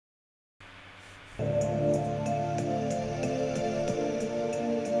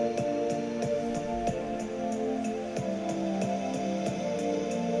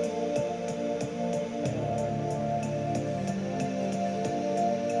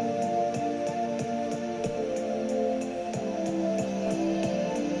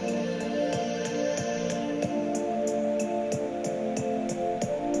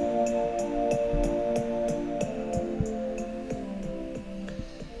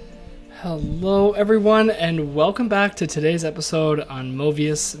Hello, everyone, and welcome back to today's episode on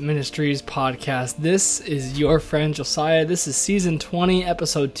Movius Ministries podcast. This is your friend Josiah. This is season 20,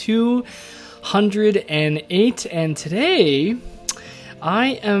 episode 208, and today I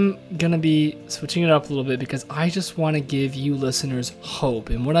am going to be switching it up a little bit because I just want to give you listeners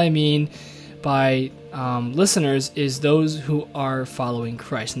hope. And what I mean by listeners is those who are following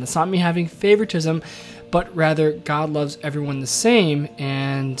Christ. And that's not me having favoritism, but rather God loves everyone the same,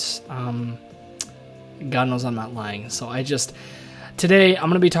 and God knows I'm not lying. So today I'm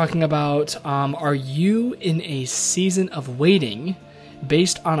going to be talking about, are you in a season of waiting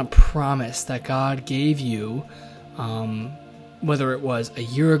based on a promise that God gave you, whether it was a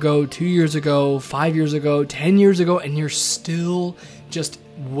year ago, 2 years ago, 5 years ago, 10 years ago, and you're still just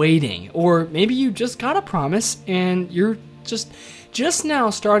waiting. Or maybe you just got a promise and you're just now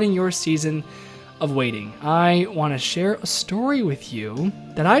starting your season of waiting. I want to share a story with you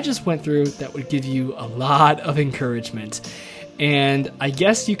that I just went through that would give you a lot of encouragement. And I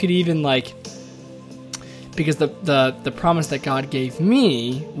guess you could even because the promise that God gave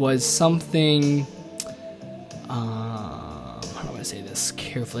me was something, how do I say this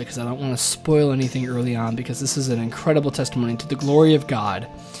carefully, because I don't want to spoil anything early on, because this is an incredible testimony to the glory of God.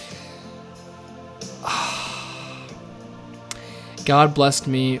 God blessed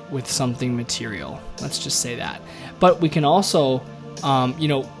me with something material. Let's just say that. But we can also,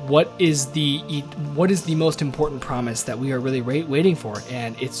 what is the most important promise that we are really waiting for?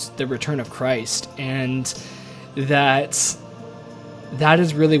 And it's the return of Christ. And that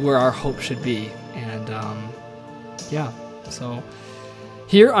is really where our hope should be. And so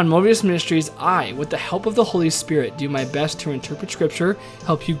here on Movius Ministries, I, with the help of the Holy Spirit, do my best to interpret Scripture,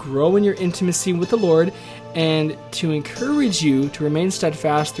 help you grow in your intimacy with the Lord, and to encourage you to remain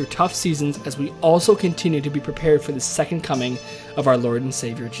steadfast through tough seasons as we also continue to be prepared for the second coming of our Lord and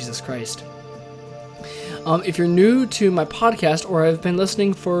Savior, Jesus Christ. If you're new to my podcast or have been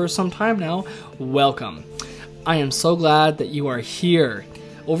listening for some time now, welcome. I am so glad that you are here.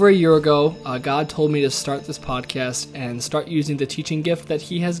 Over a year ago, God told me to start this podcast and start using the teaching gift that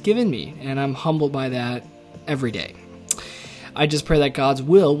He has given me, and I'm humbled by that every day. I just pray that God's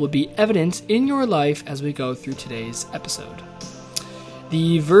will be evident in your life as we go through today's episode.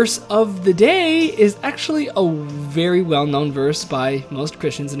 The verse of the day is actually a very well-known verse by most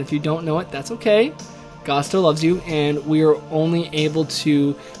Christians, and if you don't know it, that's okay. God still loves you, and we are only able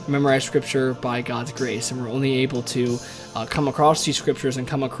to memorize Scripture by God's grace, and we're only able to come across these Scriptures and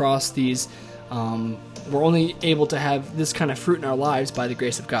come across these, we're only able to have this kind of fruit in our lives by the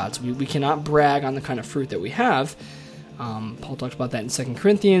grace of God. So we cannot brag on the kind of fruit that we have. Paul talks about that in 2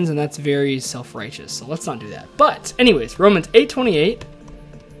 Corinthians, and that's very self-righteous, so let's not do that. But anyways, Romans 8:28,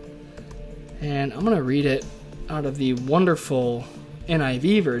 and I'm going to read it out of the wonderful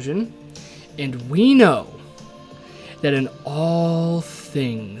NIV version. And we know that in all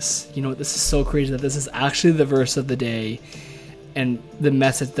things, this is so crazy that this is actually the verse of the day and the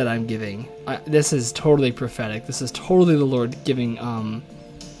message that I'm giving. This is totally prophetic. This is totally the Lord giving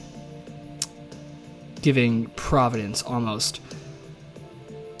providence almost.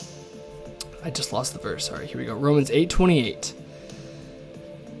 I just lost the verse. Sorry, here we go. Romans 8:28.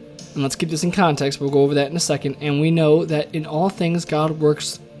 And let's keep this in context. We'll go over that in a second. And we know that in all things God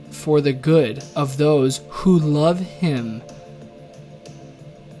works for the good of those who love Him,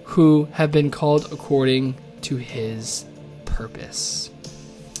 who have been called according to His purpose.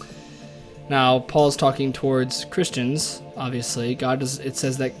 Now, Paul's talking towards Christians. Obviously, it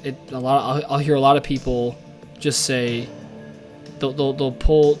says that I'll hear a lot of people just say,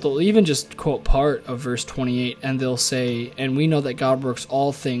 they'll even just quote part of verse 28, and they'll say, and we know that God works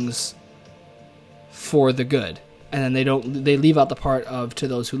all things for the good. And then they leave out the part of to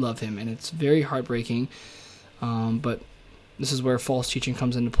those who love Him, and it's very heartbreaking. But this is where false teaching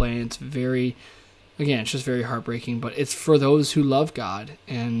comes into play, and it's just very heartbreaking. But it's for those who love God,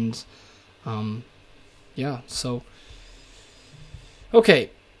 and so okay.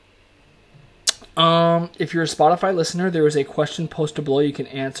 If you're a Spotify listener, there is a question posted below you can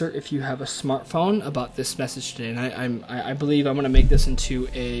answer if you have a smartphone about this message today, and I believe I'm going to make this into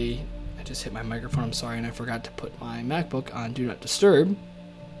a. I just hit my microphone, I'm sorry, and I forgot to put my MacBook on Do Not Disturb.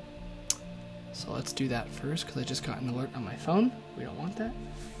 So let's do that first, because I just got an alert on my phone. We don't want that.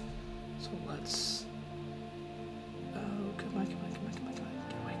 So let's... Oh, come on. Get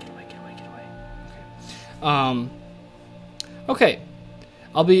away. Okay.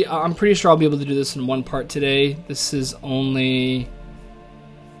 I'm pretty sure I'll be able to do this in one part today. This is only...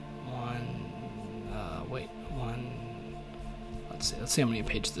 Let's see how many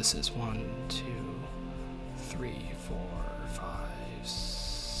pages this is. 1, 2, 3, 4, 5,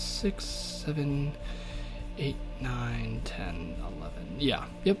 6, 7, 8, 9, 10, 11. Yeah,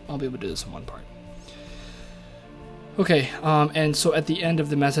 yep, I'll be able to do this in one part. Okay, and so at the end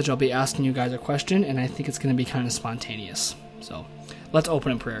of the message, I'll be asking you guys a question, and I think it's going to be kind of spontaneous. So let's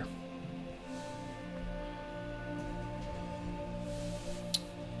open in prayer.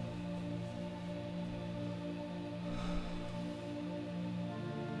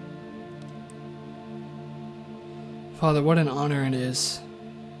 Father, what an honor it is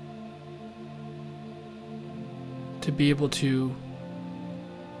to be able to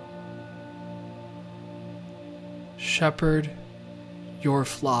shepherd your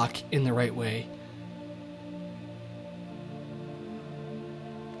flock in the right way.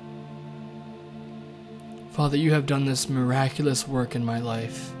 Father, you have done this miraculous work in my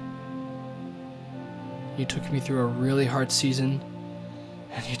life. You took me through a really hard season,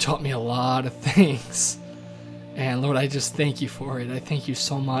 and you taught me a lot of things. And Lord, I just thank you for it. I thank you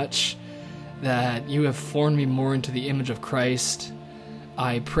so much that you have formed me more into the image of Christ.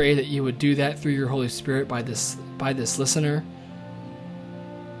 I pray that you would do that through your Holy Spirit by this listener.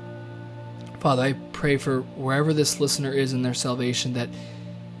 Father, I pray for wherever this listener is in their salvation, that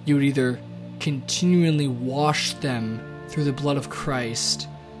you would either continually wash them through the blood of Christ,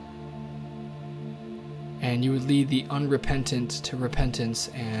 and you would lead the unrepentant to repentance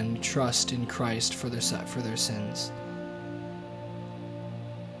and trust in Christ for their sins.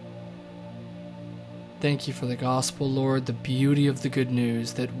 Thank you for the gospel, Lord, the beauty of the good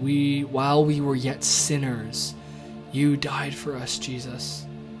news that while we were yet sinners, you died for us, Jesus.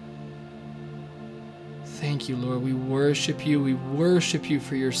 Thank you, Lord. We worship you. We worship you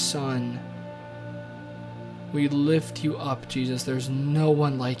for your Son. We lift you up, Jesus. There's no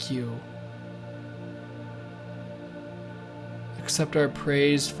one like you. Accept our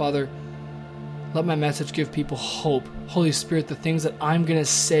praise, Father. Let my message give people hope. Holy Spirit, the things that I'm going to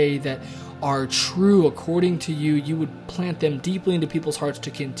say that are true according to you, you would plant them deeply into people's hearts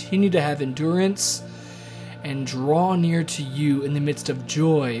to continue to have endurance and draw near to you in the midst of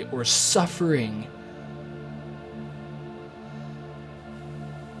joy or suffering.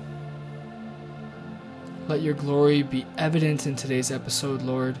 Let your glory be evident in today's episode,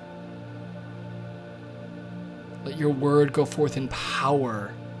 Lord. Let your word go forth in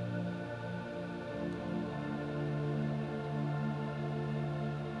power.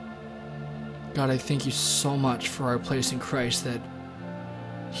 God, I thank you so much for our place in Christ, that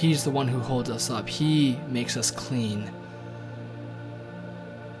he's the one who holds us up. He makes us clean.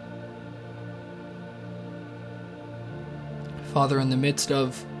 Father, in the midst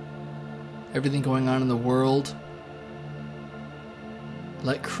of everything going on in the world,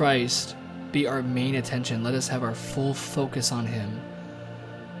 let Christ be our main attention. Let us have our full focus on him.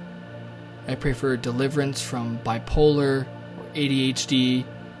 I pray for deliverance from bipolar or ADHD,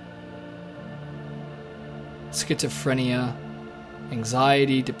 schizophrenia,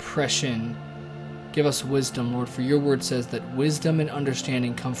 anxiety, depression. Give us wisdom, Lord, for your word says that wisdom and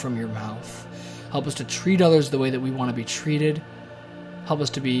understanding come from your mouth. Help us to treat others the way that we want to be treated. Help us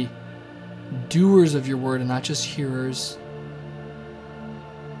to be doers of your word and not just hearers.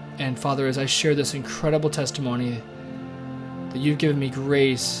 And Father, as I share this incredible testimony that you've given me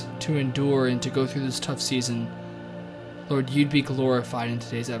grace to endure and to go through this tough season, Lord, you'd be glorified in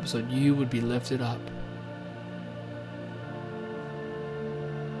today's episode. You would be lifted up.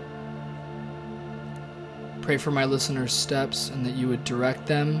 Pray for my listeners' steps and that you would direct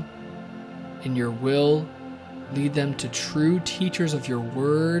them in your will, lead them to true teachers of your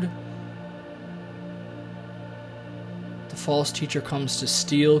word. The false teacher comes to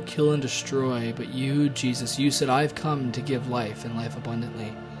steal, kill, and destroy, but you, Jesus, you said, I've come to give life and life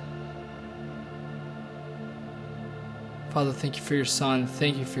abundantly. Father, thank you for your Son.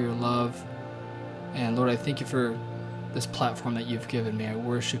 Thank you for your love. And Lord, I thank you for this platform that you've given me. I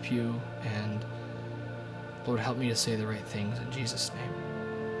worship you, and Lord, help me to say the right things in Jesus' name.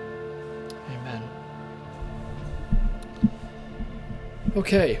 Amen.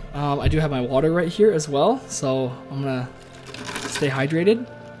 Okay, I do have my water right here as well, so I'm going to stay hydrated.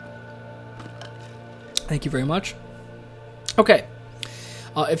 Thank you very much. Okay,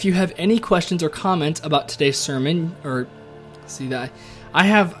 if you have any questions or comments about today's sermon, or see that I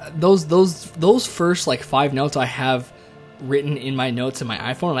have those first like 5 notes I have written in my notes in my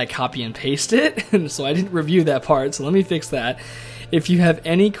iPhone, and I copy and paste it, and so I didn't review that part, so let me fix that. If you have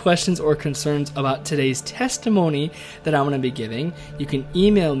any questions or concerns about today's testimony that I'm going to be giving, you can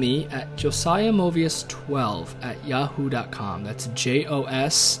email me at josiahmovius12@yahoo.com. That's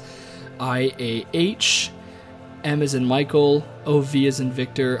JOSIAH, M as in Michael, OV as in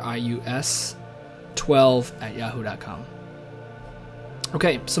Victor, IUS, 12@yahoo.com.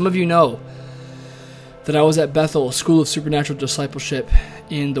 Okay, some of you know that I was at Bethel School of Supernatural Discipleship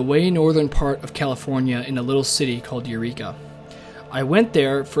in the way northern part of California in a little city called Eureka. I went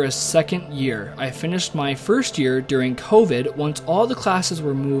there for a second year. I finished my first year during COVID once all the classes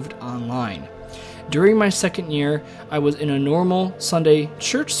were moved online. During my second year, I was in a normal Sunday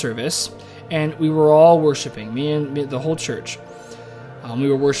church service, and we were all worshiping, me and the whole church. We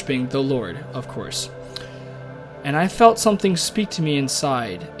were worshiping the Lord, of course. And I felt something speak to me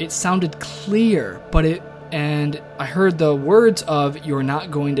inside. It sounded clear, and I heard the words of, "You're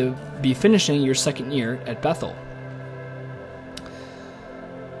not going to be finishing your second year at Bethel."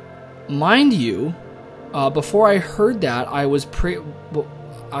 Mind you, before I heard that, I was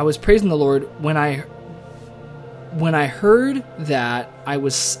praising the Lord. When I heard that, I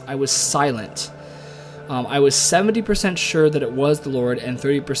was silent. I was 70% sure that it was the Lord, and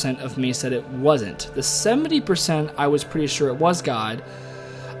 30% of me said it wasn't. The 70% I was pretty sure it was God.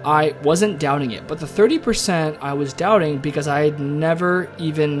 I wasn't doubting it, but the 30% I was doubting because I had never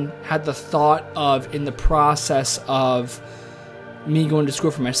even had the thought of, in the process of me going to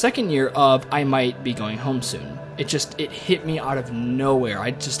school for my second year, of I might be going home soon. It hit me out of nowhere.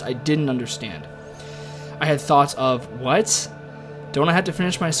 I didn't understand. I had thoughts of, what? Don't I have to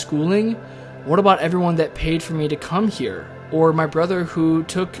finish my schooling? What about everyone that paid for me to come here? Or my brother who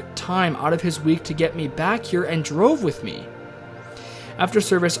took time out of his week to get me back here and drove with me? After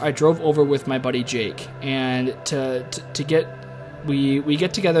service, I drove over with my buddy Jake, and we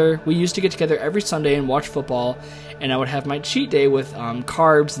get together. We used to get together every Sunday and watch football, and I would have my cheat day with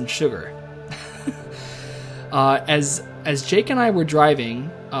carbs and sugar. As Jake and I were driving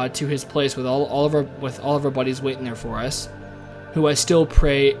to his place with all of our buddies waiting there for us, who I still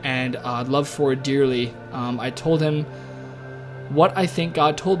pray and love for dearly, I told him what I think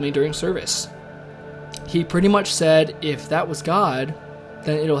God told me during service. He pretty much said, if that was God,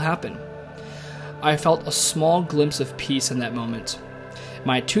 then it'll happen. I felt a small glimpse of peace in that moment.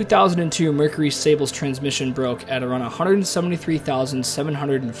 My 2002 Mercury Sables transmission broke at around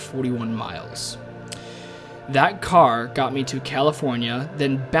 173,741 miles. That car got me to California,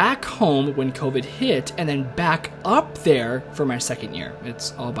 then back home when COVID hit, and then back up there for my second year.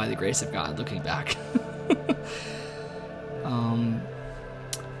 It's all by the grace of God, looking back.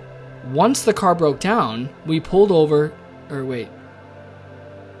 Once the car broke down, we pulled over,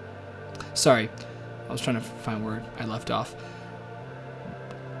 Sorry, I was trying to find where I left off.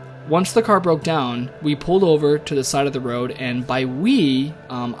 Once the car broke down, we pulled over to the side of the road, and by we,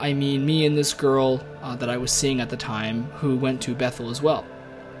 I mean me and this girl that I was seeing at the time, who went to Bethel as well.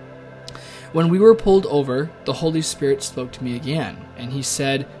 When we were pulled over, the Holy Spirit spoke to me again, and he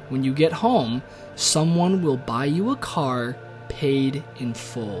said, when you get home, someone will buy you a car paid in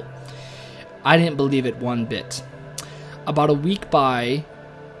full. I didn't believe it one bit. About a week went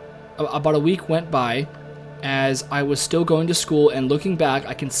by, as I was still going to school, and looking back,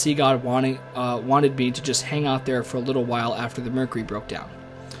 I can see God wanted me to just hang out there for a little while after the Mercury broke down.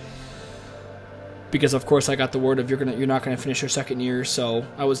 Because of course I got the word of you're not gonna finish your second year, so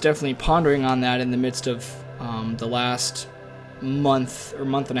I was definitely pondering on that in the midst of the last month or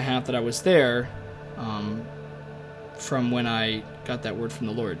month and a half that I was there, from when I got that word from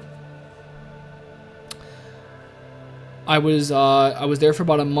the Lord. I was there for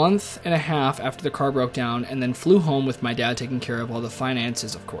about a month and a half after the car broke down, and then flew home with my dad taking care of all the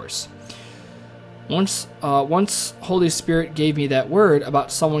finances, of course. Once Holy Spirit gave me that word about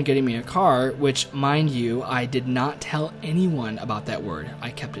someone getting me a car, which, mind you, I did not tell anyone about that word. I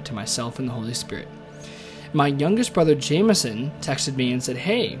kept it to myself and the Holy Spirit. My youngest brother Jameson texted me and said,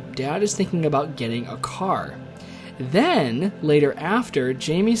 "Hey, Dad is thinking about getting a car." Then, later after,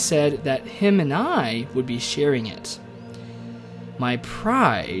 Jamie said that him and I would be sharing it. My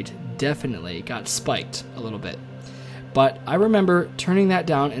pride definitely got spiked a little bit. But I remember turning that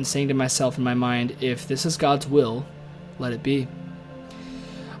down and saying to myself in my mind, if this is God's will, let it be.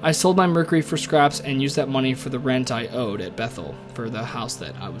 I sold my Mercury for scraps and used that money for the rent I owed at Bethel for the house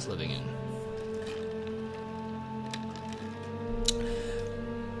that I was living in.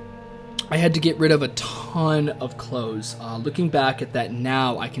 I had to get rid of a ton of clothes. Looking back at that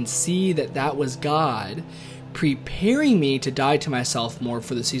now, I can see that that was God preparing me to die to myself more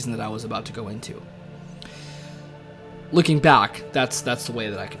for the season that I was about to go into. Looking back, that's the way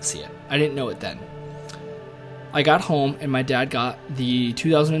that I could see it. I didn't know it then. I got home and my dad got the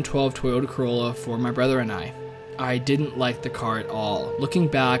 2012 Toyota Corolla for my brother and I. I didn't like the car at all. Looking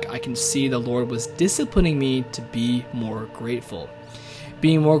back, I can see the Lord was disciplining me to be more grateful.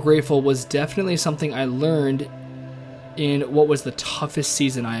 Being more grateful was definitely something I learned in what was the toughest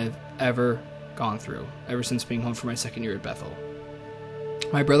season I have ever gone through, ever since being home for my second year at Bethel.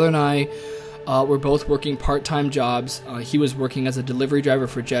 My brother and I were both working part-time jobs. He was working as a delivery driver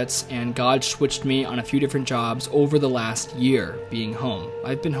for Jets, and God switched me on a few different jobs over the last year being home.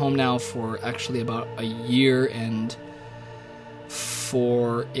 I've been home now for actually about a year and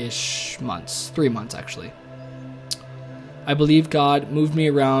 4-ish months. 3 months, actually. I believe God moved me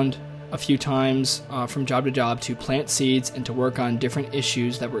around a few times from job to job to plant seeds and to work on different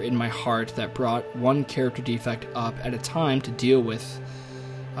issues that were in my heart that brought one character defect up at a time to deal with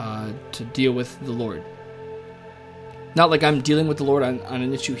the Lord. Not like I'm dealing with the Lord on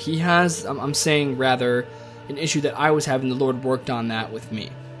an issue he has. I'm saying rather an issue that I was having. The Lord worked on that with me.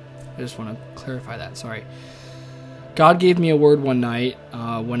 I just want to clarify that. Sorry. God gave me a word one night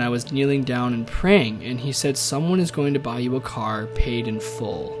when I was kneeling down and praying, and he said, someone is going to buy you a car paid in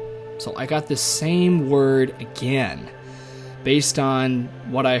full. So I got the same word again based on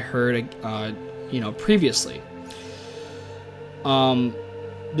what I heard previously.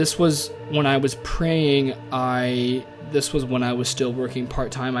 This was when I was praying. This was when I was still working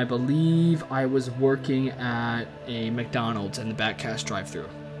part-time. I believe I was working at a McDonald's in the Backcast drive-thru.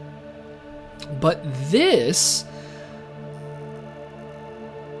 But this...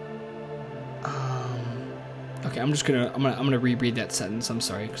 Okay, I'm gonna reread that sentence. I'm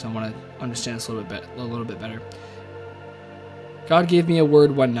sorry, because I want to understand this a little bit better. God gave me a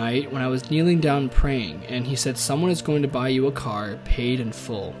word one night when I was kneeling down praying, and he said, someone is going to buy you a car paid in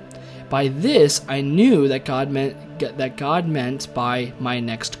full. By this, I knew that God meant by my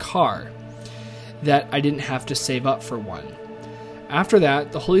next car, that I didn't have to save up for one. After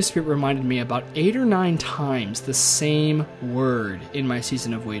that, the Holy Spirit reminded me about 8 or 9 times the same word in my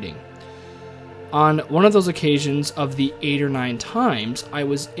season of waiting. On one of those occasions of the 8 or 9 times, I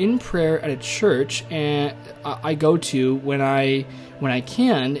was in prayer at a church and I go to when I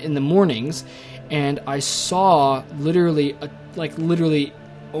can in the mornings, and I saw literally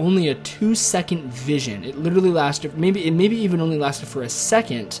only a 2-second vision. It literally lasted maybe even only lasted for a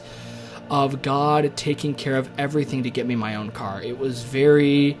second of God taking care of everything to get me my own car. It was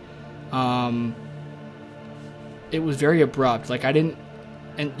very abrupt. Like I didn't.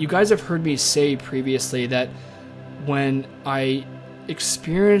 And you guys have heard me say previously that when I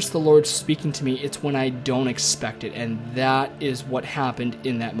experience the Lord speaking to me, it's when I don't expect it. And that is what happened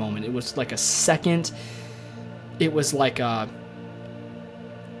in that moment. It was like a second. It was like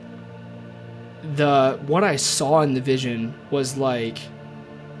what I saw in the vision was like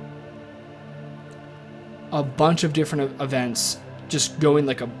a bunch of different events just going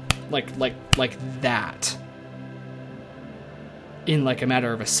like that. In like a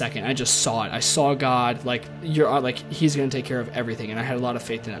matter of a second, I just saw it. I saw God he's going to take care of everything, and I had a lot of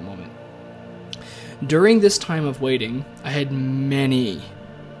faith in that moment. During this time of waiting, I had many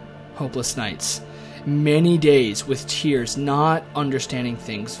hopeless nights, many days with tears, not understanding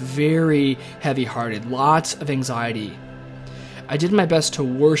things, very heavy-hearted, lots of anxiety. I did my best to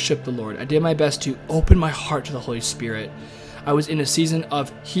worship the Lord. I did my best to open my heart to the Holy Spirit. I was in a season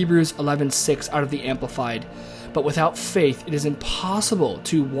of Hebrews 11:6 out of the Amplified. But without faith, it is impossible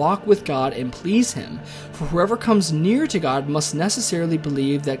to walk with God and please him. For whoever comes near to God must necessarily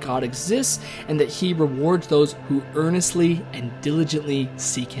believe that God exists and that he rewards those who earnestly and diligently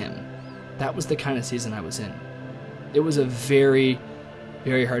seek him. That was the kind of season I was in. It was a very,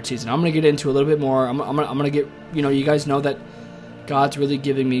 very hard season. I'm going to get into a little bit more. I'm going to get, you guys know that God's really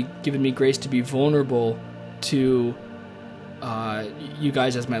given me grace to be vulnerable to you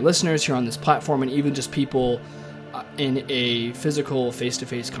guys as my listeners here on this platform, and even just people in a physical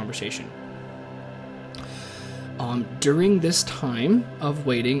face-to-face conversation. During this time of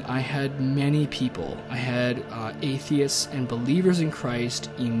waiting, I had many people. I had atheists and believers in Christ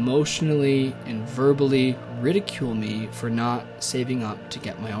emotionally and verbally ridicule me for not saving up to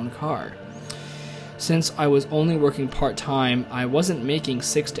get my own car. Since I was only working part-time, I wasn't making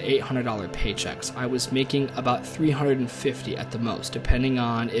 $600 to $800 paychecks. I was making about $350 at the most, depending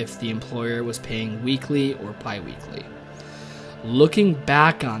on if the employer was paying weekly or bi-weekly. Looking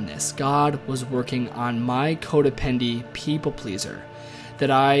back on this, God was working on my codependent people pleaser that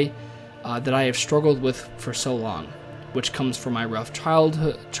I have struggled with for so long, which comes from my rough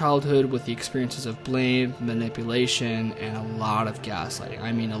childhood with the experiences of blame, manipulation, and a lot of gaslighting.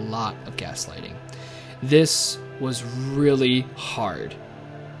 I mean, a lot of gaslighting. This was really hard,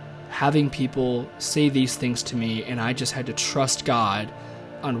 having people say these things to me, and I just had to trust God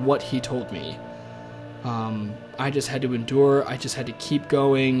on what he told me. I just had to endure. I just had to keep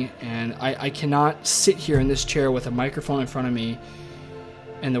going, and I cannot sit here in this chair with a microphone in front of me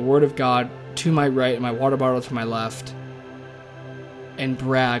and the Word of God to my right and my water bottle to my left and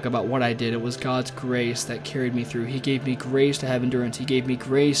brag about what I did. It was God's grace that carried me through. He gave me grace to have endurance. He gave me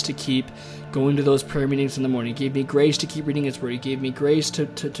grace to keep going to those prayer meetings in the morning. He gave me grace to keep reading His Word. He gave me grace to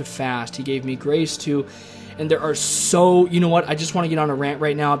fast. He gave me grace to... And there are so... You know what? I just want to get on a rant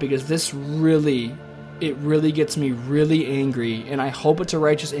right now because this really... It really gets me really angry, and I hope it's a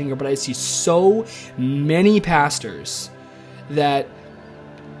righteous anger, but I see so many pastors that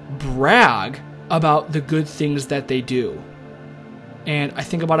brag about the good things that they do. And I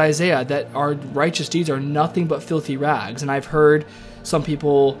think about Isaiah, that our righteous deeds are nothing but filthy rags. And I've heard some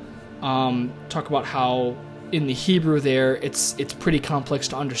people talk about how in the Hebrew there, it's pretty complex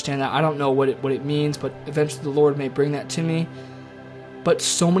to understand that. I don't know what it means, but eventually the Lord may bring that to me. But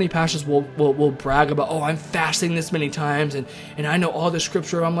so many pastors will brag about, oh, I'm fasting this many times, and I know all the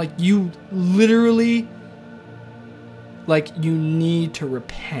scripture. I'm like, you literally, like, you need to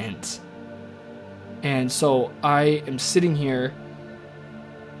repent. And so I am sitting here,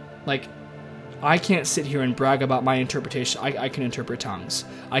 like, I can't sit here and brag about my interpretation. I can interpret tongues.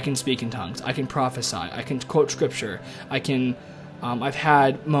 I can speak in tongues. I can prophesy. I can quote scripture. I can... I've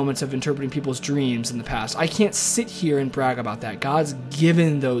had moments of interpreting people's dreams in the past. I can't sit here and brag about that. God's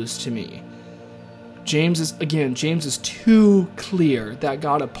given those to me. James is too clear that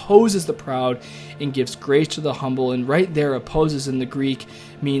God opposes the proud and gives grace to the humble. And right there, opposes in the Greek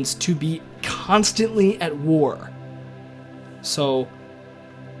means to be constantly at war. So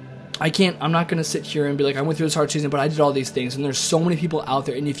I'm not going to sit here and be like, I went through this hard season, but I did all these things. And there's so many people out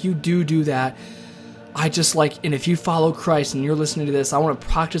there. And if you do that, and if you follow Christ and you're listening to this, I want to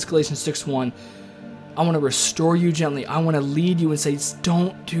practice Galatians 6:1. I want to restore you gently. I want to lead you and say,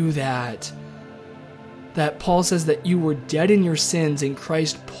 don't do that. That Paul says that you were dead in your sins and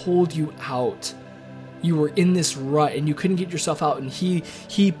Christ pulled you out. You were in this rut and you couldn't get yourself out, and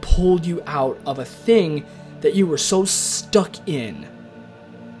he pulled you out of a thing that you were so stuck in.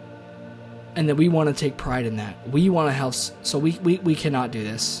 And that we want to take pride in that. We want to help, so we cannot do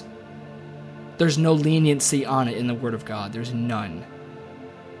this. There's no leniency on it in the Word of God. There's none.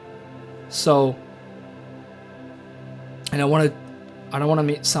 So, and I don't want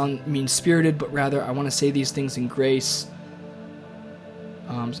to sound mean-spirited, but rather I want to say these things in grace.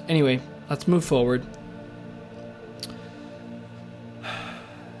 Anyway, let's move forward.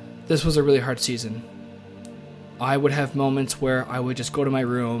 This was a really hard season. I would have moments where I would just go to my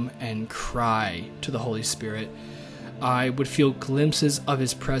room and cry to the Holy Spirit. I would feel glimpses of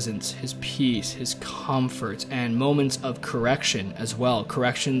His presence, His peace, His comfort, and moments of correction as well.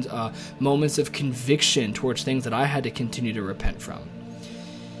 Moments of conviction towards things that I had to continue to repent from.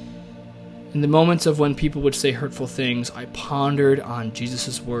 In the moments of when people would say hurtful things, I pondered on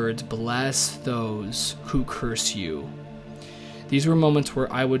Jesus' words, "Bless those who curse you." These were moments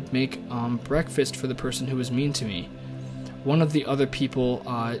where I would make breakfast for the person who was mean to me. One of the other people...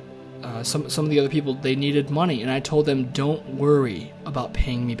 Some of the other people, they needed money, and I told them, don't worry about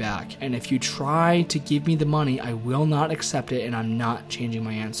paying me back. And if you try to give me the money, I will not accept it, and I'm not changing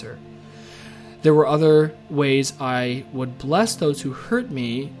my answer. There were other ways I would bless those who hurt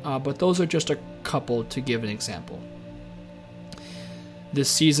me, but those are just a couple to give an example. This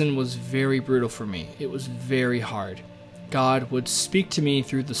season was very brutal for me. It was very hard. God would speak to me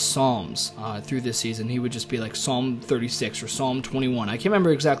through the Psalms through this season. He would just be like Psalm 36 or Psalm 21. I can't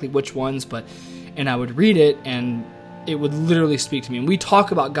remember exactly which ones, and I would read it, and it would literally speak to me. And we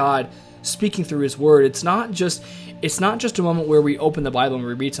talk about God speaking through His Word. It's not just a moment where we open the Bible and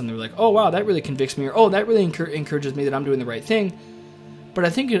we read something. We're like, oh wow, that really convicts me, or oh, that really encourages me that I'm doing the right thing. But I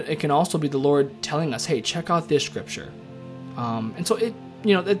think it can also be the Lord telling us, hey, check out this scripture. And so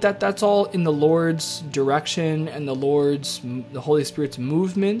that's all in the Lord's direction and the Holy Spirit's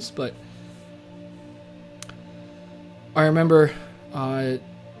movements. But I remember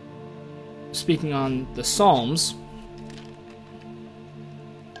speaking on the Psalms.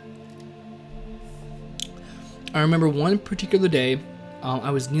 I remember one particular day, I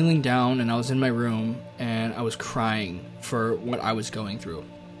was kneeling down and I was in my room and I was crying for what I was going through.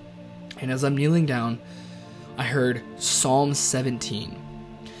 And as I'm kneeling down, I heard Psalm 17.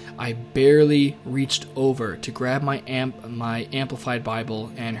 I barely reached over to grab my Amplified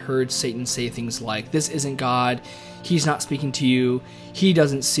Bible and heard Satan say things like, this isn't God, He's not speaking to you, He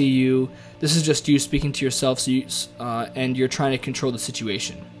doesn't see you, this is just you speaking to yourself, and you're trying to control the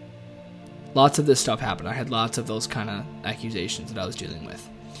situation. Lots of this stuff happened. I had lots of those kind of accusations that I was dealing with.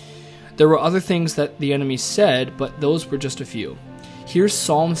 There were other things that the enemy said, but those were just a few. Here's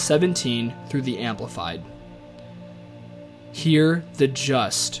Psalm 17 through the Amplified. Hear the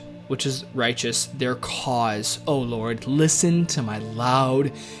just, which is righteous, their cause, O Lord. Listen to my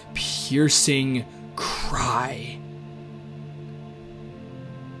loud, piercing cry.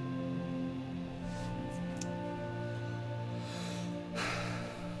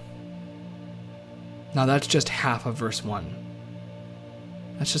 Now that's just half of verse 1.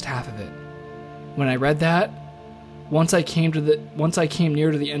 That's just half of it. When I read that, once I came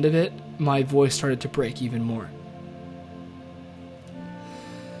near to the end of it, my voice started to break even more.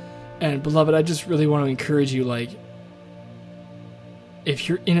 And beloved, I just really want to encourage you, like, if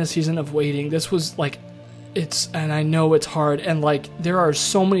you're in a season of waiting, this was like, and I know it's hard, and like, there are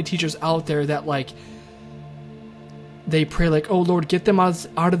so many teachers out there that like, they pray like, oh Lord, get them out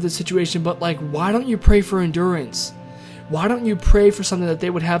of this situation, but like, why don't you pray for endurance? Why don't you pray for something that they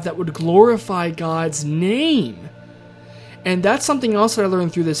would have that would glorify God's name? And that's something else that I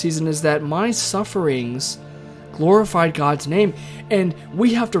learned through this season, is that my sufferings glorified God's name. And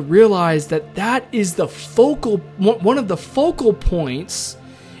we have to realize that that is one of the focal points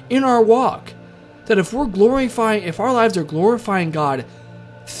in our walk. That if our lives are glorifying God,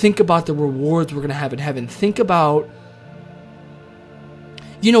 think about the rewards we're going to have in heaven. Think about,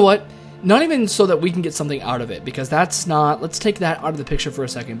 you know what? Not even so that we can get something out of it, because that's not, let's take that out of the picture for a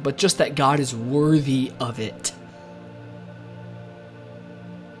second, but just that God is worthy of it.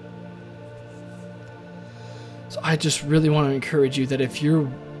 So I just really want to encourage you that if you're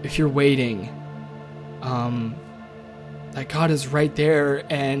waiting, that God is right there,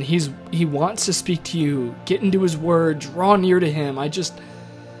 and He wants to speak to you. Get into His Word, draw near to Him. I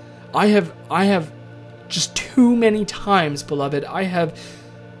have just too many times, beloved, I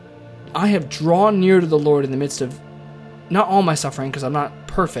have drawn near to the Lord in the midst of not all my suffering, because I'm not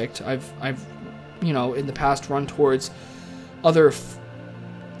perfect. I've in the past run towards other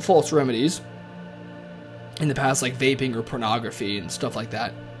false remedies. In the past, like vaping or pornography and stuff like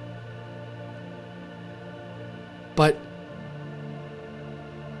that. But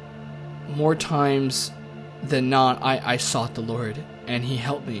more times than not, I sought the Lord, and He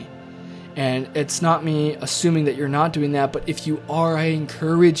helped me. And it's not me assuming that you're not doing that, but if you are, I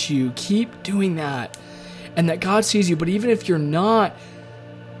encourage you, keep doing that. And that God sees you, but even if you're not,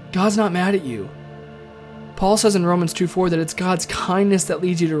 God's not mad at you. Paul says in Romans 2:4 that it's God's kindness that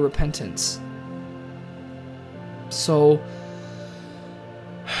leads you to repentance. So,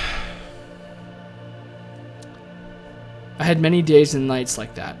 I had many days and nights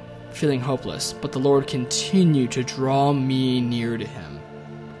like that, feeling hopeless, but the Lord continued to draw me near to Him.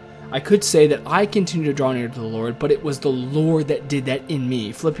 I could say that I continue to draw near to the Lord, but it was the Lord that did that in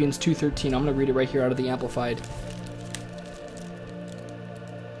me. Philippians 2:13, I'm going to read it right here out of the Amplified.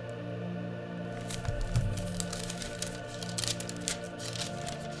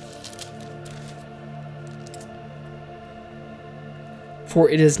 For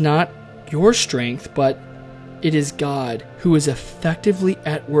it is not your strength, but it is God who is effectively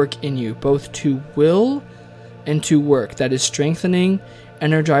at work in you, both to will and to work, that is strengthening,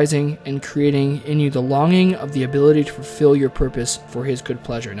 energizing, and creating in you the longing of the ability to fulfill your purpose for His good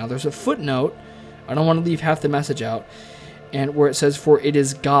pleasure. Now there's a footnote, I don't want to leave half the message out, and where it says, for it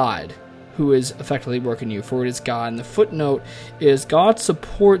is God who is effectively working you, for it is God. And the footnote is God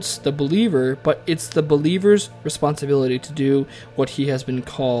supports the believer, but it's the believer's responsibility to do what he has been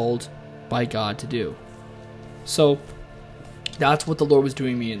called by God to do. So that's what the Lord was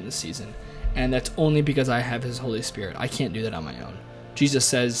doing me in this season. And that's only because I have His Holy Spirit. I can't do that on my own. Jesus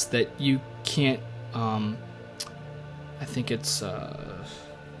says that you can't, I think it's,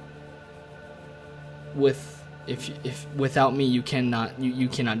 if without me you cannot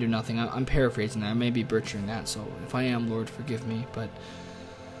do nothing. I'm paraphrasing that. I may be butchering that, so if I am, Lord, forgive me. But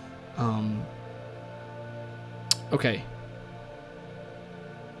okay.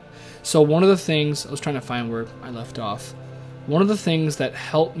 So one of the things, I was trying to find where I left off. One of the things that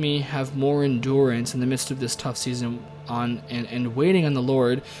helped me have more endurance in the midst of this tough season and waiting on the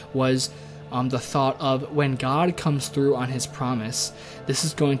Lord was the thought of when God comes through on His promise, this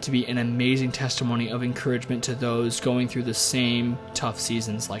is going to be an amazing testimony of encouragement to those going through the same tough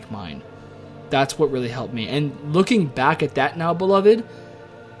seasons like mine. That's what really helped me. And looking back at that now, beloved,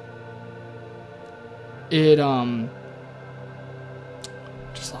 it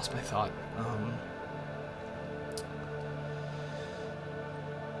just lost my thought.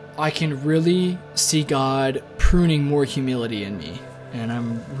 I can really see God pruning more humility in me, and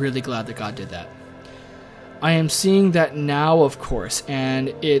I'm really glad that God did that. I am seeing that now, of course, and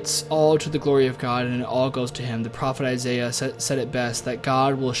it's all to the glory of God, and it all goes to Him. The prophet Isaiah said it best, that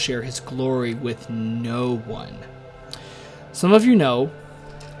God will share His glory with no one. Some of you know,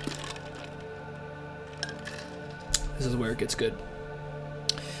 this is where it gets good.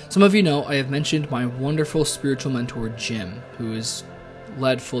 Some of you know I have mentioned my wonderful spiritual mentor, Jim, who is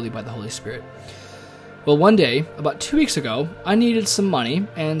led fully by the Holy Spirit. Well, one day, about 2 weeks ago, I needed some money,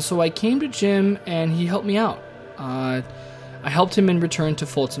 and so I came to Jim, and he helped me out. I helped him in return to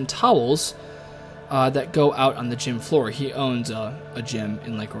fold some towels that go out on the gym floor. He owns a gym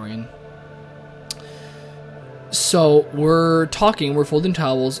in Lake Orion. So we're talking, we're folding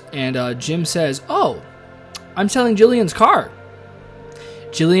towels, and Jim says, "Oh, I'm selling Jillian's car."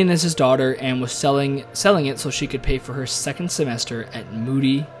 Jillian is his daughter and was selling it so she could pay for her second semester at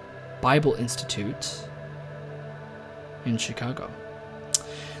Moody Bible Institute in Chicago,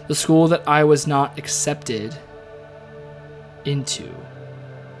 the school that I was not accepted into.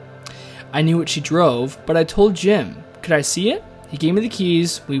 I knew what she drove, but I told Jim, could I see it? He gave me the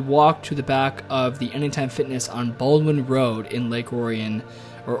keys. We walked to the back of the Anytime Fitness on Baldwin Road in Lake Orion,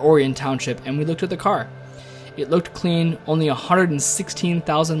 or Orion Township, and we looked at the car. It looked clean, only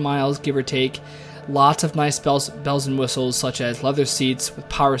 116,000 miles, give or take. Lots of nice bells and whistles, such as leather seats with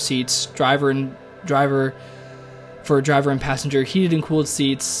power seats, driver and passenger, heated and cooled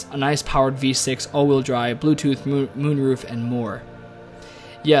seats, a nice powered V6, all-wheel drive, Bluetooth, moonroof, and more.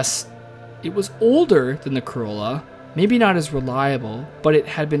 Yes, it was older than the Corolla, maybe not as reliable, but it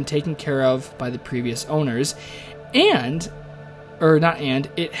had been taken care of by the previous owners, it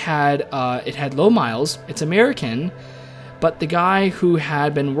had low miles. It's American, but the guy who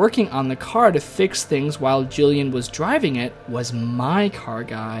had been working on the car to fix things while Jillian was driving it was my car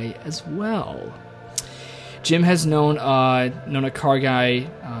guy as well. Jim has known a car guy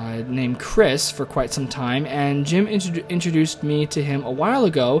named Chris for quite some time, and Jim introduced me to him a while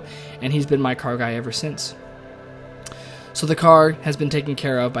ago, and he's been my car guy ever since. So the car has been taken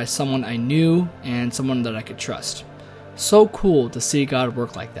care of by someone I knew and someone that I could trust. So cool to see God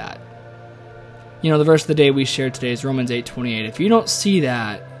work like that. You know, the verse of the day we shared today is Romans 8:28. If you don't see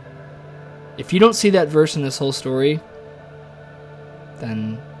that verse in this whole story,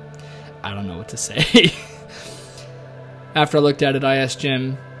 then I don't know what to say. After I looked at it, I asked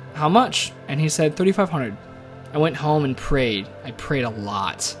Jim, how much? And he said, $3,500. I went home and prayed. I prayed a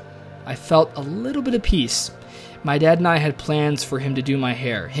lot. I felt a little bit of peace. My dad and I had plans for him to do my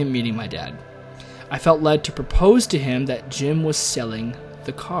hair, him meeting my dad. I felt led to propose to him that Jim was selling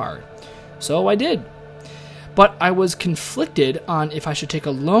the car. So I did. But I was conflicted on if I should take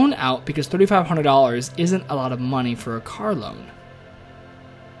a loan out because $3,500 isn't a lot of money for a car loan.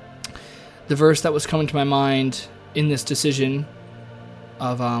 The verse that was coming to my mind in this decision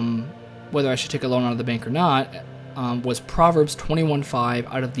of whether I should take a loan out of the bank or not was Proverbs 21:5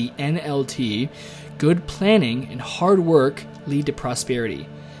 out of the NLT. Good planning and hard work lead to prosperity,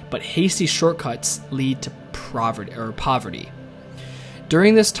 but hasty shortcuts lead to poverty.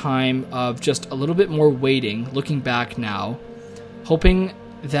 During this time of just a little bit more waiting, looking back now, hoping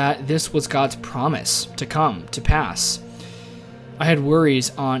that this was God's promise to come to pass, I had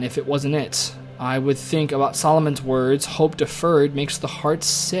worries on if it wasn't it. I would think about Solomon's words, hope deferred makes the heart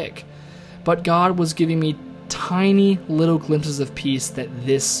sick. But God was giving me tiny little glimpses of peace that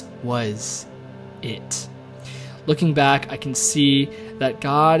this was it. Looking back, I can see that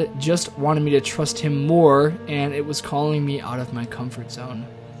God just wanted me to trust him more, and it was calling me out of my comfort zone.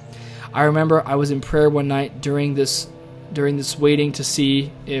 I remember I was in prayer one night during this waiting to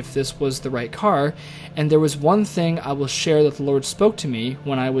see if this was the right car, and there was one thing I will share that the Lord spoke to me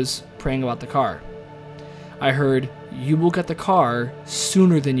when I was praying about the car. I heard, "You will get the car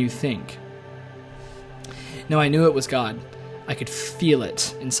sooner than you think." Now I knew it was God. I could feel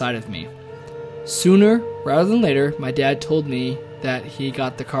it inside of me. Sooner rather than later, my dad told me that he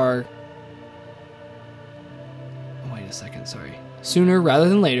got the car. Wait a second, sorry. Sooner rather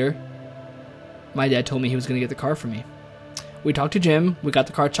than later, my dad told me he was going to get the car for me. We talked to Jim. We got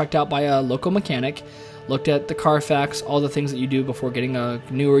the car checked out by a local mechanic, looked at the Carfax, all the things that you do before getting a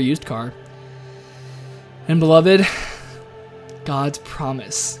new or used car. And beloved, God's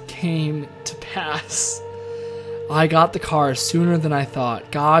promise came to pass. I got the car sooner than I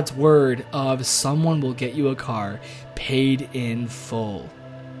thought. God's word of someone will get you a car paid in full.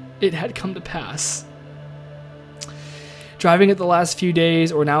 It had come to pass. Driving it the last few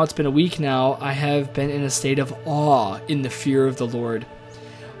days, or now it's been a week now, I have been in a state of awe in the fear of the Lord.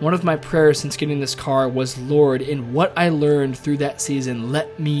 One of my prayers since getting this car was, Lord, in what I learned through that season,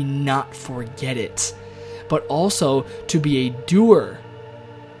 let me not forget it, but also to be a doer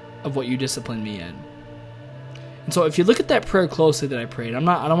of what you disciplined me in. And so if you look at that prayer closely that I prayed, I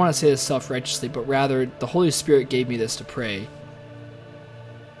don't want to say this self-righteously, but rather the Holy Spirit gave me this to pray.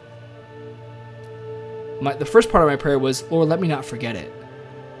 The first part of my prayer was, Lord, let me not forget it.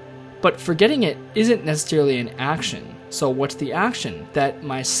 But forgetting it isn't necessarily an action. So what's the action? That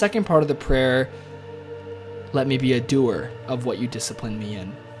my second part of the prayer, let me be a doer of what you disciplined me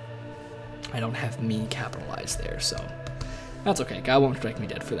in. I don't have me capitalized there, so that's okay. God won't strike me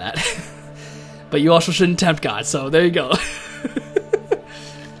dead for that. But you also shouldn't tempt God, so there you go.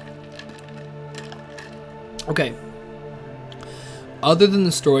 Okay. Other than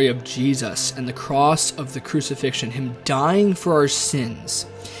the story of Jesus and the cross of the crucifixion, him dying for our sins,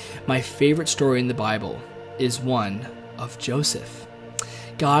 my favorite story in the Bible is one of Joseph.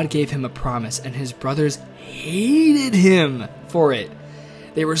 God gave him a promise, and his brothers hated him for it.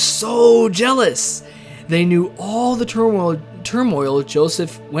 They were so jealous. They knew all the turmoil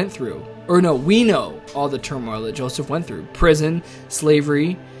Joseph went through. Or no, we know all the turmoil that Joseph went through. Prison,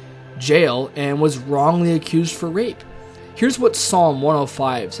 slavery, jail, and was wrongly accused for rape. Here's what Psalm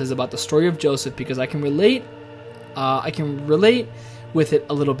 105 says about the story of Joseph, because I can relate with it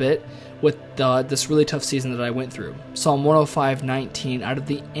a little bit with this really tough season that I went through. Psalm 105:19 out of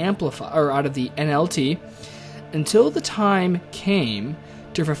the NLT. Until the time came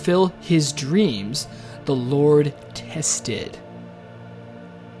to fulfill his dreams, the Lord tested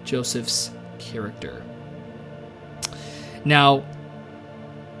Joseph's character. Now,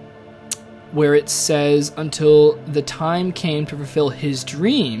 where it says until the time came to fulfill his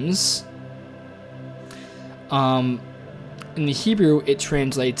dreams, in the Hebrew it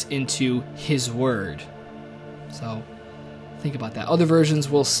translates into his word. So think about that. Other versions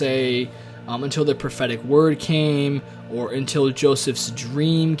will say until the prophetic word came, or until Joseph's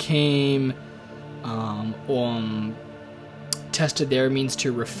dream came. Tested there means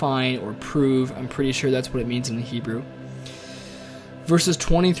to refine or prove. I'm pretty sure that's what it means in the Hebrew. Verses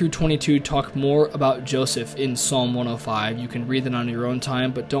 20 through 22 talk more about Joseph in Psalm 105. You can read that on your own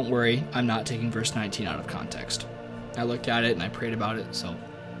time, but don't worry, I'm not taking verse 19 out of context. I looked at it and I prayed about it, so.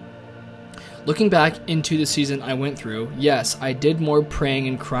 Looking back into the season I went through, yes, I did more praying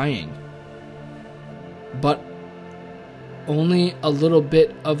and crying, but only a little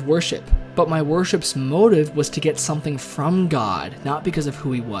bit of worship. But my worship's motive was to get something from God, not because of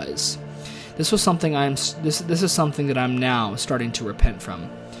who he was. This is something that I'm now starting to repent from.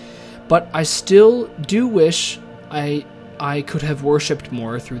 But I still do wish I could have worshipped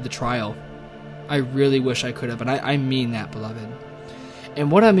more through the trial. I really wish I could have, and I mean that, beloved. And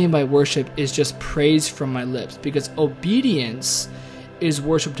what I mean by worship is just praise from my lips, because obedience is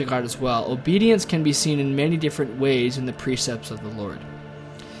worship to God as well. Obedience can be seen in many different ways in the precepts of the Lord.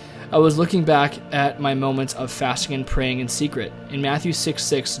 I was looking back at my moments of fasting and praying in secret. In Matthew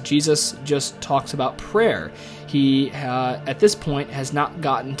 6:6, Jesus just talks about prayer. He, at this point, has not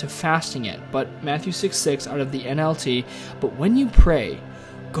gotten to fasting yet. But Matthew 6:6 out of the NLT, but when you pray,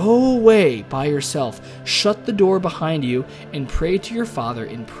 go away by yourself, shut the door behind you, and pray to your Father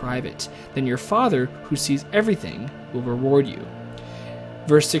in private. Then your Father, who sees everything, will reward you.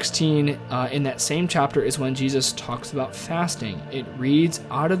 Verse 16 in that same chapter is when Jesus talks about fasting. It reads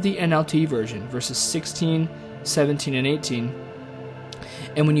out of the NLT version, verses 16, 17, and 18.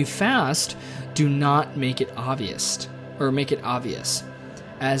 And when you fast, do not make it obvious,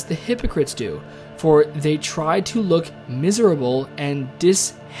 as the hypocrites do, for they try to look miserable and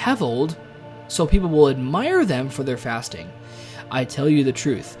disheveled, so people will admire them for their fasting. I tell you the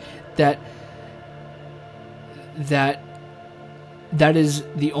truth, that is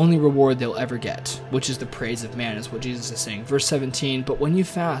the only reward they'll ever get, which is the praise of man, is what Jesus is saying. Verse 17, but when you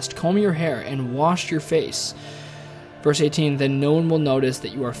fast, comb your hair and wash your face. Verse 18, then no one will notice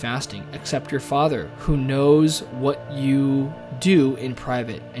that you are fasting, except your Father, who knows what you do in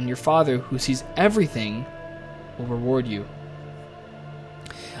private, and your Father, who sees everything, will reward you.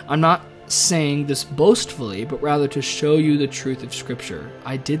 I'm not saying this boastfully, but rather to show you the truth of Scripture.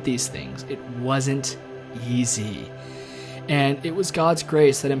 I did these things. It wasn't easy. And it was God's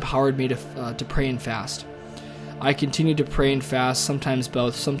grace that empowered me to pray and fast. I continue to pray and fast, sometimes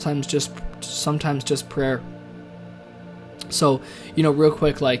both, sometimes just prayer. So, real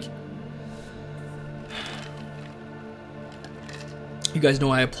quick, you guys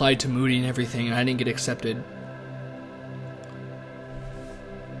know I applied to Moody and everything, and I didn't get accepted.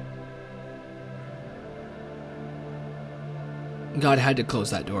 God had to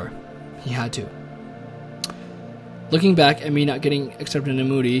close that door. He had to. Looking back at me not getting accepted into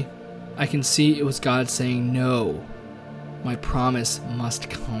Moody, I can see it was God saying, no, my promise must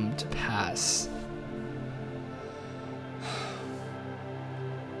come to pass.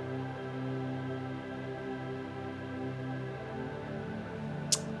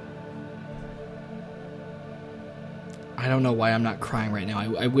 I don't know why I'm not crying right now.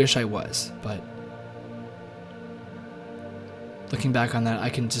 I wish I was, but looking back on that, I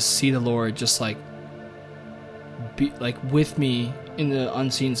can just see the Lord just be with me in the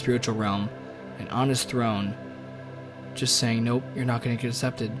unseen spiritual realm and on his throne, just saying, nope, you're not going to get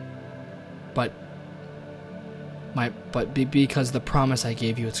accepted. But because the promise I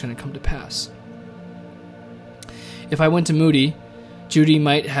gave you, it's going to come to pass. If I went to Moody Judy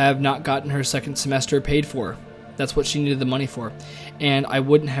might have not gotten her second semester paid for. That's what she needed the money for. And I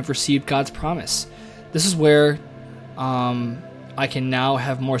wouldn't have received God's promise. This is where I can now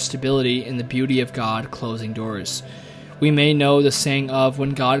have more stability in the beauty of God closing doors. We may know the saying of,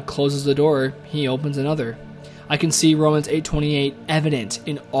 when God closes the door, he opens another. I can see Romans 8:28 evident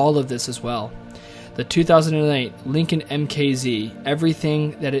in all of this as well. The 2008 Lincoln MKZ,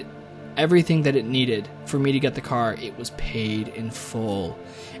 everything that it needed for me to get the car, it was paid in full.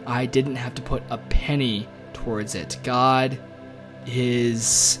 I didn't have to put a penny towards it. God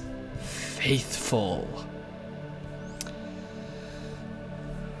is faithful.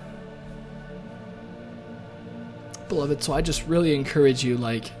 Beloved, so I just really encourage you,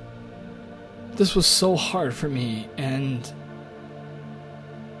 this was so hard for me, and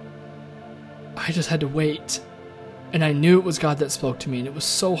I just had to wait. And I knew it was God that spoke to me, and it was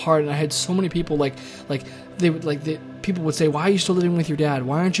so hard, and I had so many people, people would say, why are you still living with your dad?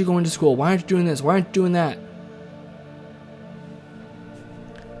 Why aren't you going to school? Why aren't you doing this? Why aren't you doing that?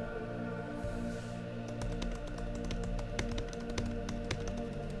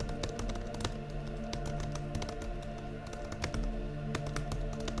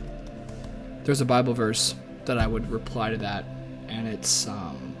 There's a Bible verse that I would reply to that, and it's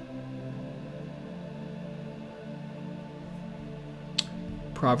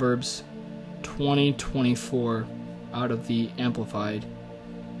Proverbs 20:24 out of the Amplified.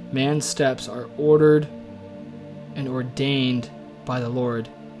 Man's steps are ordered and ordained by the Lord.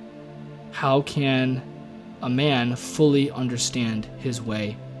 How can a man fully understand his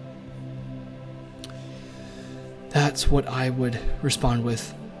way? That's what I would respond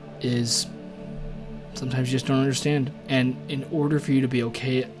with, is sometimes you just don't understand. And in order for you to be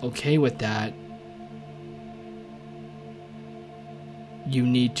okay with that, you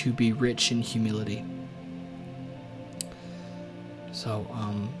need to be rich in humility. So,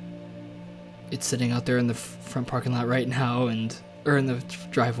 it's sitting out there in the front parking lot right now, or in the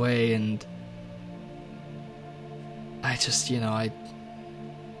driveway, and I just, it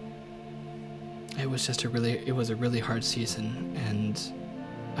was just a really hard season, and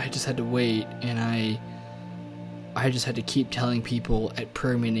I just had to wait, and I just had to keep telling people at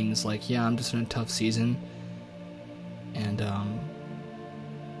prayer meetings, I'm just in a tough season, and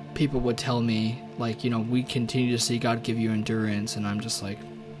people would tell me, we continue to see God give you endurance, and I'm just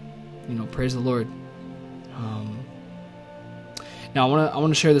praise the Lord. Now I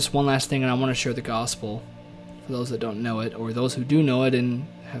want to share this one last thing, and I want to share the gospel for those that don't know it, or those who do know it and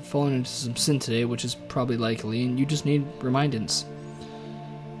have fallen into some sin today, which is probably likely, and you just need remindance.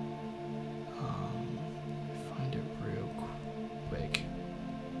 Find it real quick.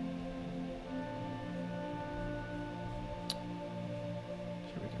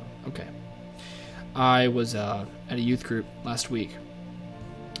 Here we go. Okay. I was at a youth group last week,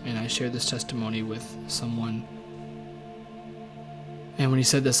 and I shared this testimony with someone. And when he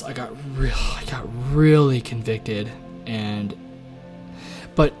said this, I got really convicted,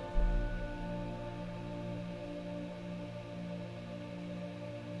 but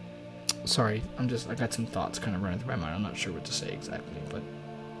sorry, I got some thoughts kind of running through my mind. I'm not sure what to say exactly, but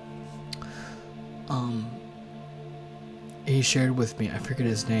he shared with me, I forget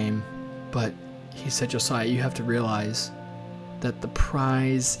his name, but he said, Josiah, you have to realize that the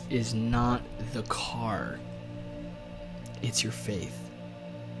prize is not the car, it's your faith.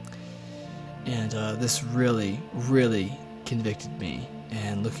 And this really, really convicted me.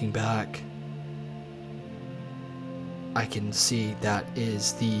 And looking back, I can see that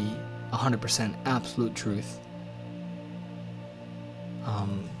is the 100% absolute truth.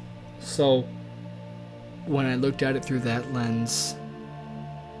 So when I looked at it through that lens,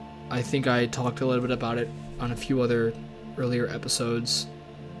 I think I talked a little bit about it on a few other earlier episodes,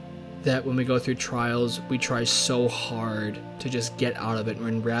 that when we go through trials, we try so hard to just get out of it,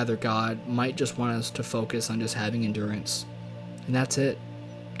 when rather God might just want us to focus on just having endurance. And that's it.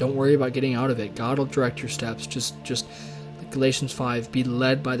 Don't worry about getting out of it. God will direct your steps. Just like Galatians 5, be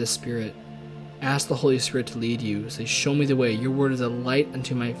led by the Spirit. Ask the Holy Spirit to lead you. Say, show me the way. Your word is a light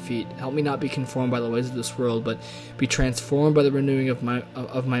unto my feet. Help me not be conformed by the ways of this world, but be transformed by the renewing of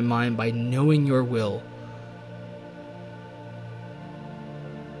my mind, by knowing your will.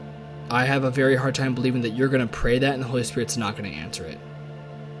 I have a very hard time believing that you're going to pray that and the Holy Spirit's not going to answer it.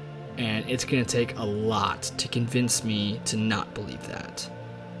 And it's going to take a lot to convince me to not believe that.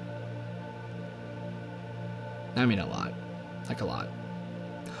 I mean a lot. Like a lot.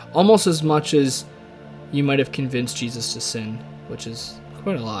 Almost as much as you might have convinced Jesus to sin, which is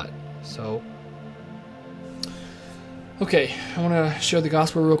quite a lot. So, okay, I want to share the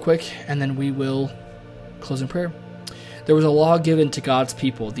gospel real quick, and then we will close in prayer. There was a law given to God's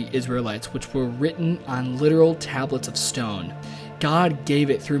people, the Israelites, which were written on literal tablets of stone. God gave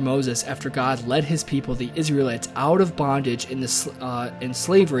it through Moses after God led his people, the Israelites, out of bondage in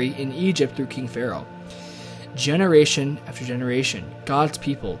slavery in Egypt through King Pharaoh. Generation after generation, God's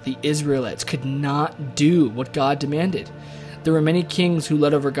people, the Israelites, could not do what God demanded. There were many kings who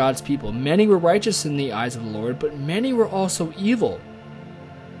led over God's people. Many were righteous in the eyes of the Lord, but many were also evil.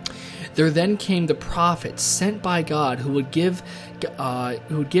 There then came the prophets sent by God who would give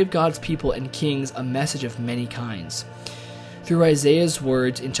God's people and kings a message of many kinds. Through Isaiah's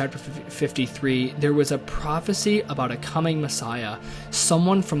words in chapter 53, there was a prophecy about a coming Messiah,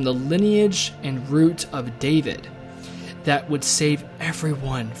 someone from the lineage and root of David, that would save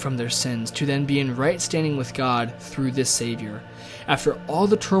everyone from their sins, to then be in right standing with God through this Savior. After all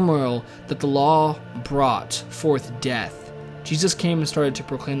the turmoil that the law brought forth death, Jesus came and started to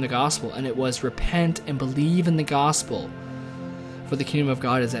proclaim the gospel, and it was, repent and believe in the gospel, for the kingdom of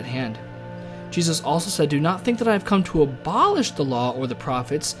God is at hand. Jesus also said, do not think that I have come to abolish the law or the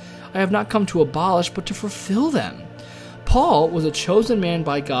prophets. I have not come to abolish, but to fulfill them. Paul was a chosen man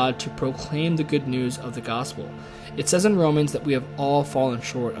by God to proclaim the good news of the gospel. It says in Romans that we have all fallen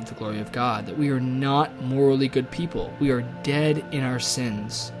short of the glory of God, that we are not morally good people. We are dead in our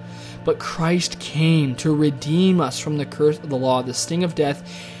sins. But Christ came to redeem us from the curse of the law, the sting of death,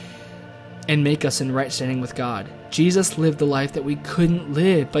 and make us in right standing with God. Jesus lived the life that we couldn't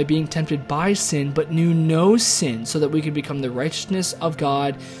live by being tempted by sin, but knew no sin, so that we could become the righteousness of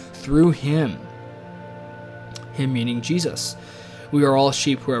God through him. Him meaning Jesus. We are all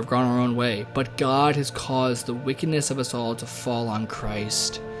sheep who have gone our own way, but God has caused the wickedness of us all to fall on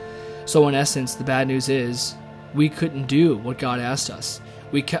Christ. So in essence, the bad news is, we couldn't do what God asked us.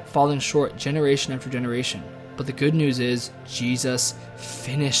 We kept falling short generation after generation. But the good news is, Jesus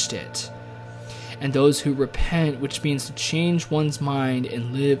finished it. And those who repent, which means to change one's mind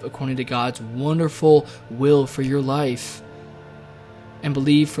and live according to God's wonderful will for your life, and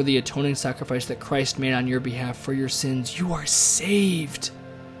believe for the atoning sacrifice that Christ made on your behalf for your sins, you are saved.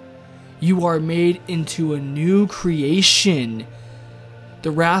 You are made into a new creation.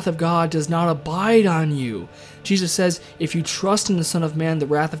 The wrath of God does not abide on you. Jesus says, if you trust in the Son of Man, the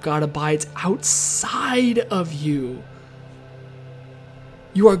wrath of God abides outside of you.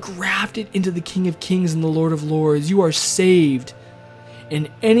 You are grafted into the King of Kings and the Lord of Lords. You are saved. And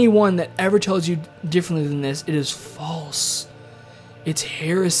anyone that ever tells you differently than this, it is false. It's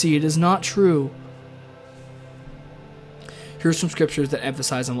heresy. It is not true. Here's some scriptures that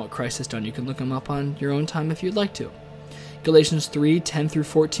emphasize on what Christ has done. You can look them up on your own time if you'd like to. Galatians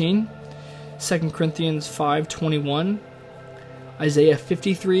 3:10-14, 2 Corinthians 5:21, Isaiah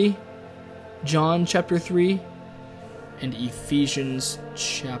 53, John chapter 3, and Ephesians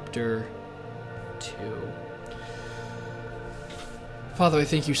chapter 2. Father, I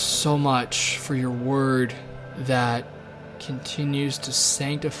thank you so much for your word that continues to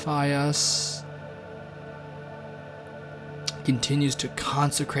sanctify us, continues to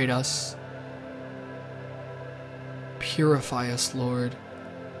consecrate us, purify us, Lord.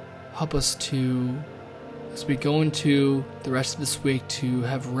 Help us to, as we go into the rest of this week, to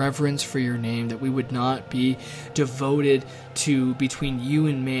have reverence for your name, that we would not be devoted to between you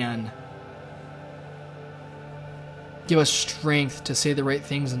and man. Give us strength to say the right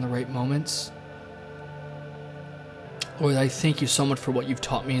things in the right moments. Lord, I thank you so much for what you've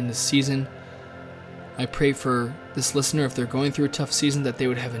taught me in this season. I pray for this listener, if they're going through a tough season, that they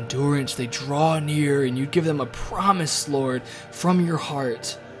would have endurance, they draw near, and you give them a promise, Lord, from your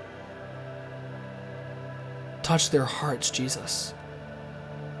heart. Touch their hearts, Jesus.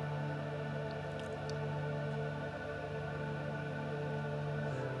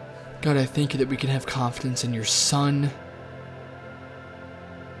 God, I thank you that we can have confidence in your Son,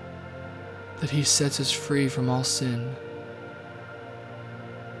 that he sets us free from all sin.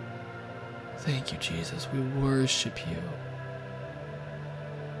 Thank you, Jesus. We worship you.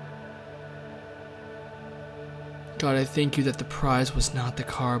 God, I thank you that the prize was not the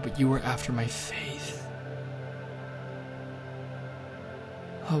car, but you were after my faith.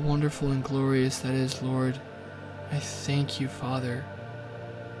 How wonderful and glorious that is, Lord. I thank you, Father.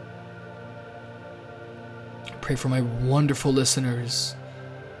 I pray for my wonderful listeners.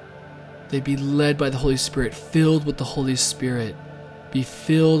 They be led by the Holy Spirit, filled with the Holy Spirit. Be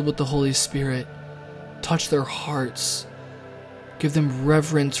filled with the Holy Spirit. Touch their hearts. Give them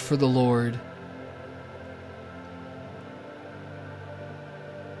reverence for the Lord.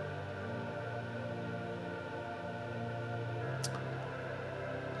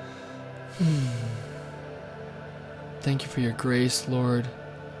 Thank you for your grace, Lord.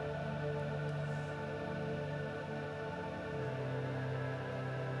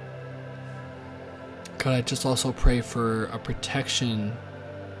 God, I just also pray for a protection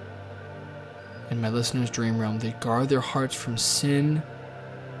in my listeners' dream realm. They guard their hearts from sin,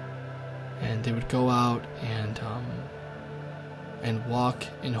 and they would go out and walk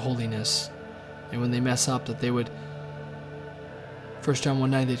in holiness. And when they mess up, that they would, 1 John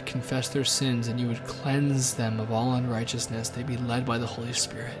 1:9, they'd confess their sins, and you would cleanse them of all unrighteousness. They'd be led by the Holy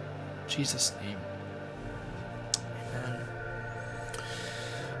Spirit. In Jesus' name. Amen.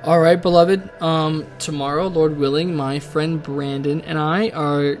 All right, beloved. Tomorrow, Lord willing, my friend Brandon and I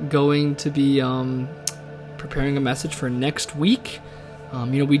are going to be preparing a message for next week.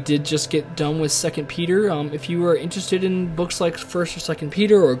 We did just get done with 2 Peter. If you are interested in books like 1st or 2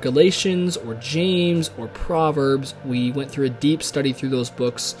 Peter or Galatians or James or Proverbs, we went through a deep study through those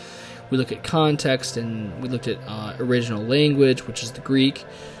books. We looked at context, and we looked at original language, which is the Greek.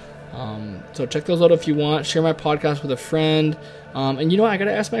 So check those out if you want. Share my podcast with a friend. And I got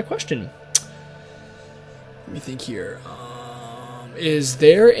to ask my question. Let me think here. Is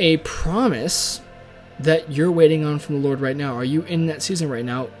there a promise that you're waiting on from the Lord right now? Are you in that season right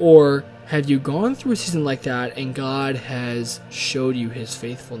now? Or have you gone through a season like that and God has showed you his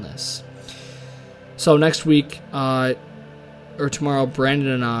faithfulness? So next week, or tomorrow, Brandon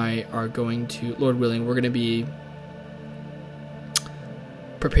and I are going to, Lord willing, we're going to be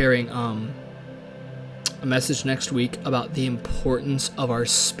preparing a message next week about the importance of our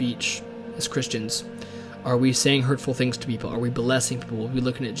speech as Christians. Are we saying hurtful things to people? Are we blessing people? We'll be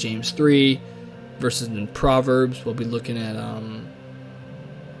looking at James 3 verses in Proverbs. We'll be looking at a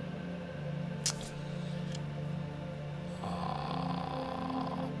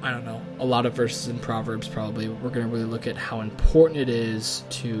lot of verses in Proverbs. Probably we're going to really look at how important it is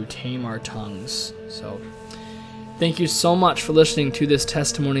to tame our tongues. So thank you so much for listening to this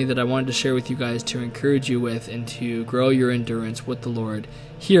testimony that I wanted to share with you guys to encourage you with and to grow your endurance with the Lord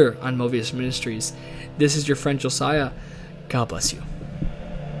here on Movius Ministries. This is your friend Josiah. God bless you.